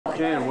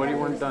Shannon, what do you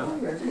want done?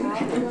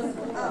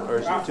 Or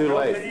is it too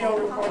late?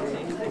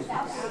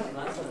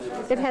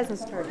 It hasn't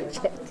started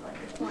yet.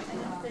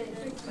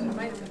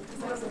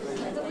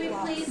 Could we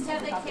please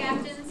have the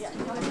captains?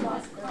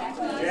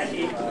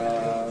 Jackie.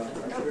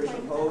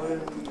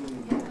 Hoban,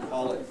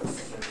 call it.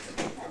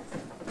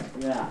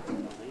 Yeah.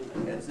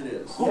 Yes, it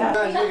is.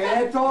 Yeah,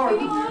 it's hard.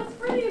 It's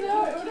pretty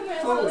though. It would have been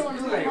another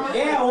one.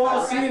 Yeah,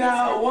 well, see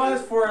now it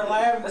was for a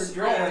lavender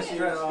dress. Hey,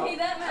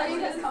 that man, are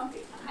you guys comfy?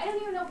 I don't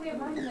even know if we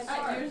have room in the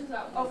car. Yours is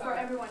out. Oh, for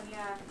everyone,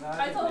 yeah.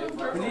 I told them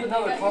for we need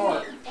another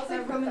car. I'll say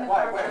room in the Wait,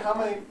 car. how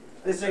many?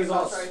 This thing's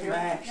all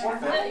smashed. Is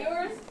that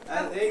yours?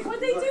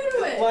 What'd they do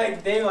to it?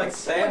 Like they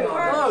sat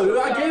on it. No,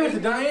 I gave it to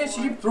Diane.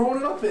 She kept throwing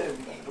it up in.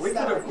 We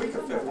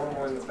could fit one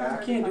more in the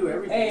back. I can't do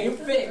everything. Hey, you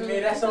fit me.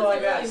 That's all I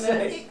gotta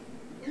say.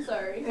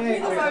 Sorry.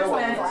 Hey,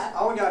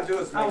 All we gotta do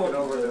is make it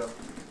over to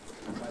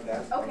my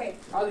desk. Okay.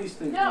 All these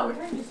things. No, we're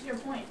trying to see your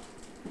point.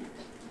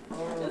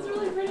 It's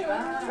really pretty.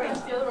 Right,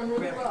 the other one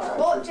really well.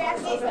 Well,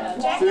 Jackie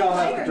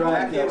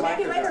and Mike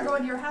are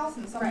going to your house,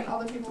 and some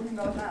other people can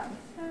go with them.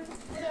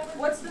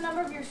 What's the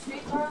number of your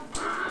street, Laura?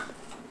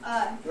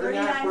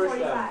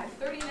 3945.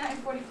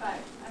 3945.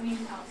 I mean,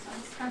 house.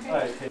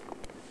 Okay.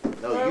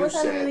 No, you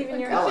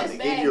said Ellen to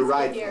give you a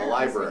ride to the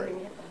library.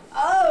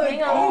 Oh,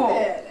 Hang on.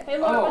 David. Hey,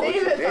 Laura,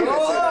 David. David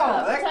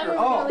Oh, said that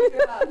girl.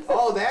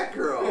 Oh, that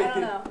girl. I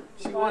don't know.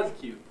 She was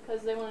cute.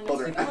 Because they want to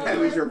Older. know.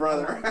 Who's your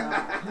brother?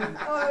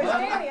 Oh, it was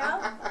Danny,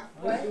 huh?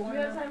 What? Do you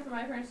have time for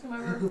my parents to come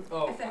over?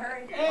 Oh. It's a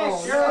hurry. Hey,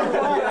 sure.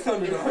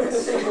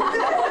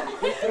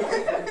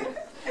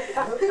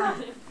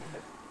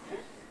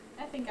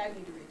 I think I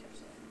need to retouch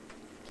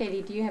that.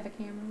 Katie, do you have a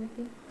camera with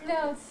you?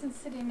 No, it's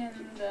sitting in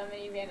the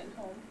minivan at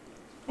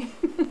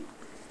home.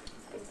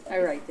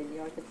 All right, then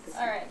you'll get this.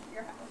 All right,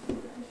 your house.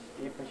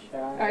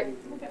 All right.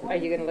 Are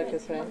you going to look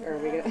this way, or are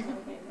we going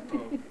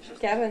to?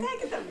 Kevin?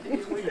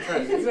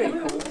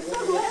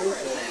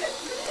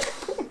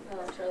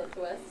 Charlotte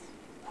West.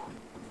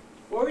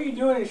 What were you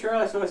doing in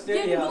Charlotte West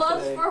Getting City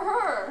gloves today? for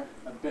her.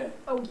 I bet.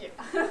 Oh yeah.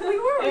 We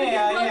were. We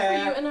Yeah, getting gloves for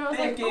you, yeah. and I was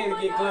like, They oh gave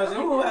my get gloves. god.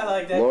 Ooh, I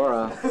like that.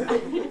 Laura.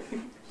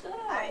 Shut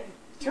up.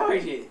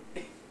 Charge it.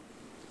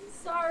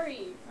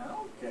 Sorry. I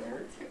don't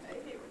care.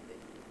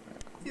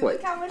 See,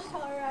 look how much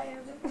taller I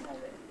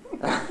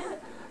am.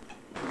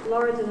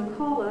 Laura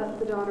DeNicola,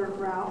 the daughter of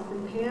Ralph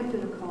and Pam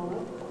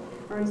DeNicola,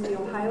 earns the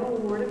Ohio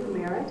Award of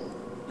Merit,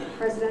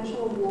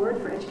 Presidential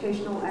Award for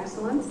Educational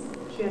Excellence.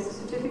 She has a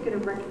Certificate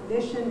of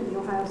Recognition in the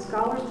Ohio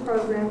Scholars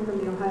Program from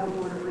the Ohio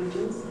Board of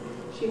Regents.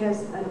 She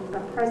has a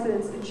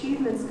President's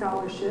Achievement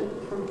Scholarship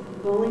from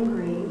Bowling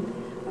Green,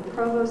 a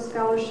Provost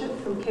Scholarship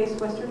from Case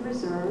Western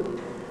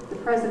Reserve, the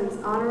President's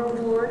Honor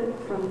Award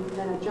from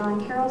the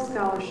John Carroll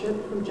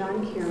Scholarship from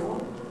John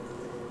Carroll,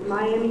 the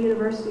Miami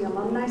University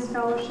Alumni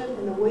Scholarship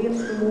and the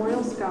Williams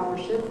Memorial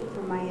Scholarship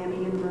from Miami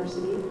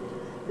University,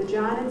 the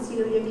John and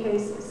Celia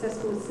Case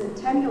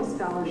Sesquicentennial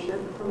Scholarship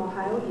from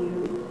Ohio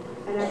U,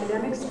 an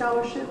Academic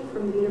Scholarship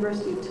from the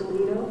University of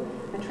Toledo,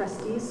 a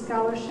Trustees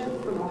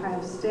Scholarship from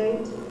Ohio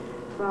State,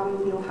 from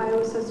the Ohio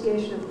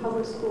Association of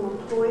Public School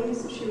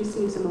Employees. She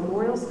receives a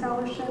Memorial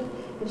Scholarship,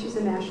 and she's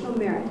a National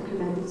Merit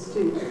Commended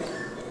Student.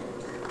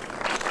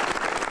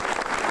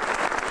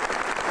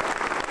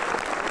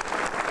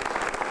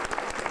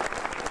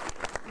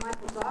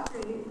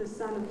 The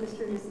son of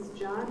Mr. and Mrs.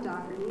 John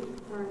Doherty,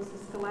 earns the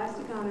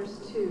Scholastic Honors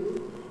II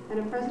and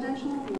a Presidential